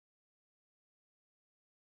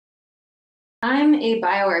I'm a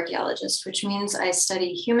bioarchaeologist, which means I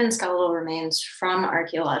study human skeletal remains from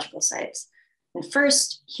archaeological sites. And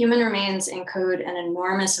first, human remains encode an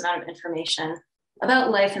enormous amount of information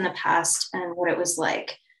about life in the past and what it was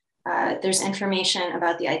like. There's information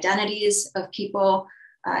about the identities of people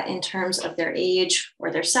in terms of their age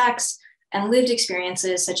or their sex, and lived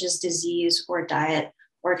experiences such as disease or diet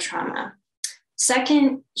or trauma.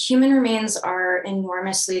 Second, human remains are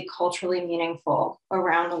enormously culturally meaningful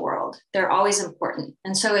around the world. They're always important.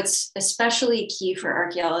 And so it's especially key for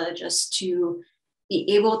archaeologists to be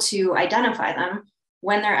able to identify them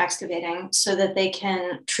when they're excavating so that they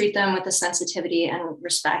can treat them with the sensitivity and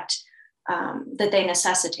respect that they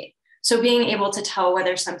necessitate. So being able to tell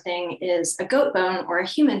whether something is a goat bone or a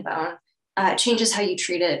human bone changes how you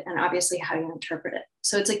treat it and obviously how you interpret it.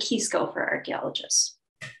 So it's a key skill for archaeologists.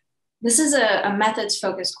 This is a methods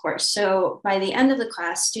focused course. So by the end of the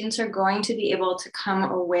class, students are going to be able to come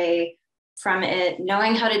away from it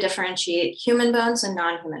knowing how to differentiate human bones and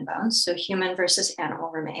non-human bones. So human versus animal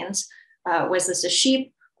remains. Was this a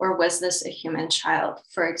sheep or was this a human child,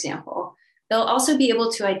 for example? They'll also be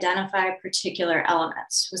able to identify particular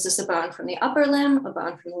elements. Was this a bone from the upper limb, a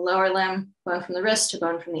bone from the lower limb, bone from the wrist, a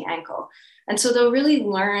bone from the ankle? And so they'll really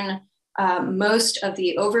learn most of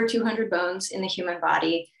the over 200 bones in the human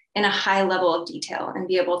body in a high level of detail and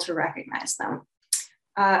be able to recognize them.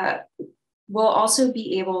 We'll also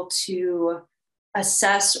be able to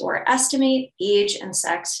assess or estimate age and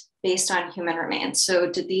sex based on human remains.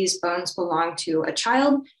 So did these bones belong to a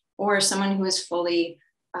child or someone who is fully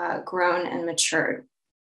grown and matured?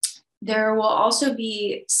 There will also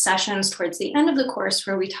be sessions towards the end of the course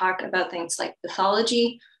where we talk about things like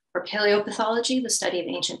pathology or paleopathology, the study of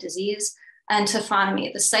ancient disease, and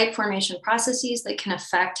taphonomy, the site formation processes that can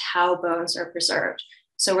affect how bones are preserved.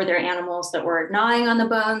 So were there animals that were gnawing on the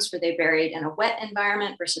bones? Were they buried in a wet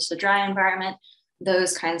environment versus a dry environment?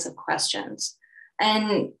 Those kinds of questions.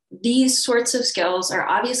 And these sorts of skills are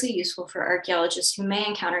obviously useful for archaeologists who may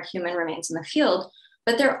encounter human remains in the field,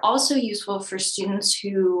 but they're also useful for students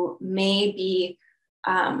who may be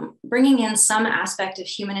bringing in some aspect of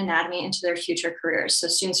human anatomy into their future careers. So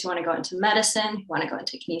students who want to go into medicine, who want to go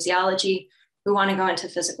into kinesiology, who want to go into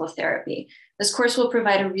physical therapy. This course will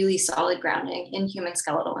provide a really solid grounding in human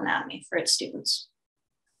skeletal anatomy for its students.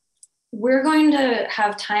 We're going to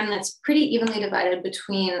have time that's pretty evenly divided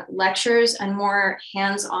between lectures and more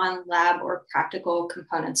hands-on lab or practical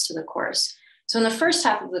components to the course. So in the first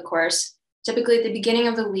half of the course, typically at the beginning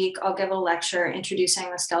of the week, I'll give a lecture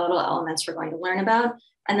introducing the skeletal elements we're going to learn about.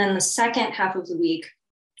 And then the second half of the week,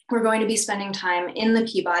 we're going to be spending time in the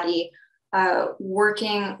Peabody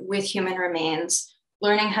working with human remains,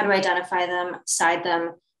 learning how to identify them, side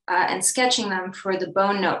them, and sketching them for the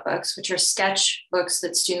bone notebooks, which are sketch books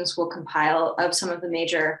that students will compile of some of the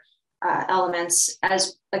major elements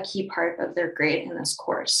as a key part of their grade in this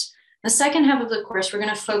course. The second half of the course, we're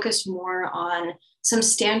going to focus more on some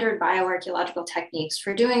standard bioarchaeological techniques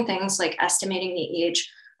for doing things like estimating the age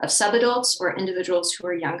of subadults or individuals who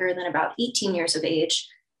are younger than about 18 years of age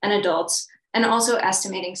and adults, and also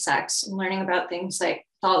estimating sex and learning about things like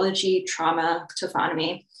pathology, trauma,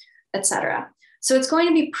 taphonomy, etc. So it's going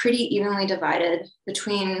to be pretty evenly divided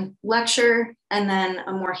between lecture and then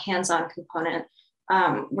a more hands-on component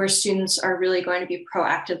where students are really going to be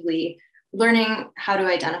proactively learning how to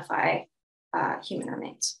identify human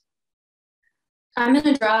remains. I'm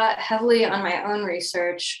going to draw heavily on my own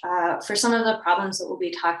research for some of the problems that we'll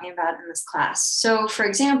be talking about in this class. So for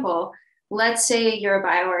example, let's say you're a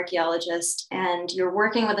bioarchaeologist and you're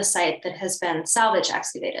working with a site that has been salvage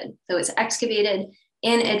excavated. So it's excavated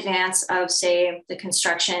in advance of, say, the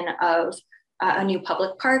construction of a new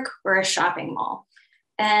public park or a shopping mall.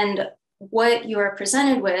 And what you are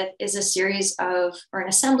presented with is a series of, or an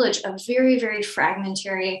assemblage of very, very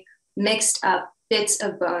fragmentary, mixed up bits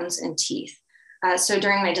of bones and teeth. So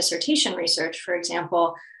during my dissertation research, for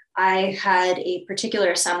example, I had a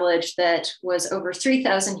particular assemblage that was over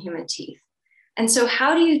 3,000 human teeth. And so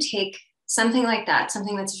how do you take something like that,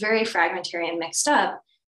 something that's very fragmentary and mixed up,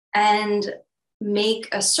 and make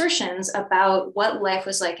assertions about what life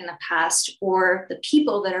was like in the past or the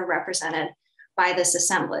people that are represented by this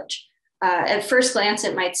assemblage? At first glance,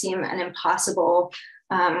 it might seem an impossible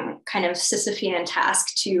kind of Sisyphean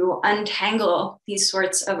task to untangle these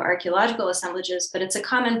sorts of archaeological assemblages, but it's a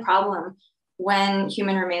common problem when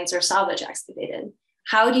human remains are salvage excavated.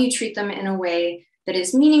 How do you treat them in a way that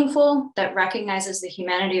is meaningful, that recognizes the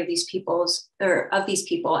humanity of these peoples or of these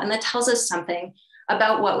people, and that tells us something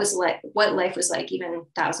about what life was like even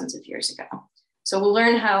thousands of years ago? So we'll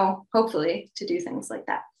learn how, hopefully, to do things like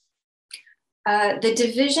that. The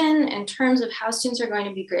division in terms of how students are going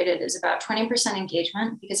to be graded is about 20%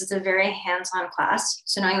 engagement because it's a very hands-on class.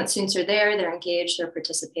 So knowing that students are there, they're engaged, they're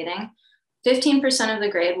participating. 15% of the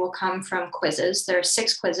grade will come from quizzes. There are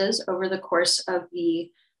 6 quizzes over the course of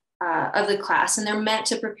the class, and they're meant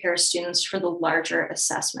to prepare students for the larger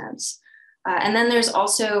assessments. And then there's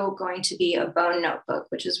also going to be a bone notebook,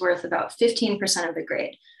 which is worth about 15% of the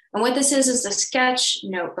grade. And what this is a sketch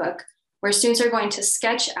notebook where students are going to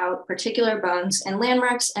sketch out particular bones and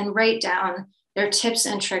landmarks and write down their tips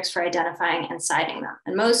and tricks for identifying and citing them.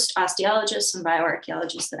 And most osteologists and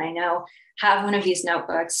bioarchaeologists that I know have one of these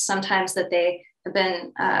notebooks, sometimes that they have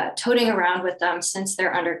been toting around with them since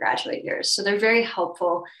their undergraduate years. So they're very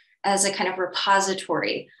helpful as a kind of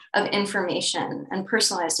repository of information and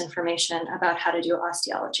personalized information about how to do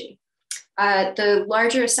osteology. The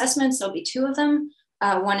larger assessments, there'll be 2 of them,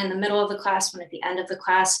 one in the middle of the class, one at the end of the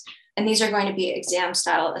class. And these are going to be exam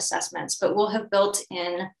style assessments, but we'll have built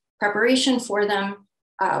in preparation for them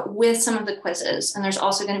with some of the quizzes. And there's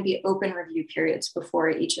also going to be open review periods before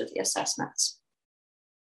each of the assessments.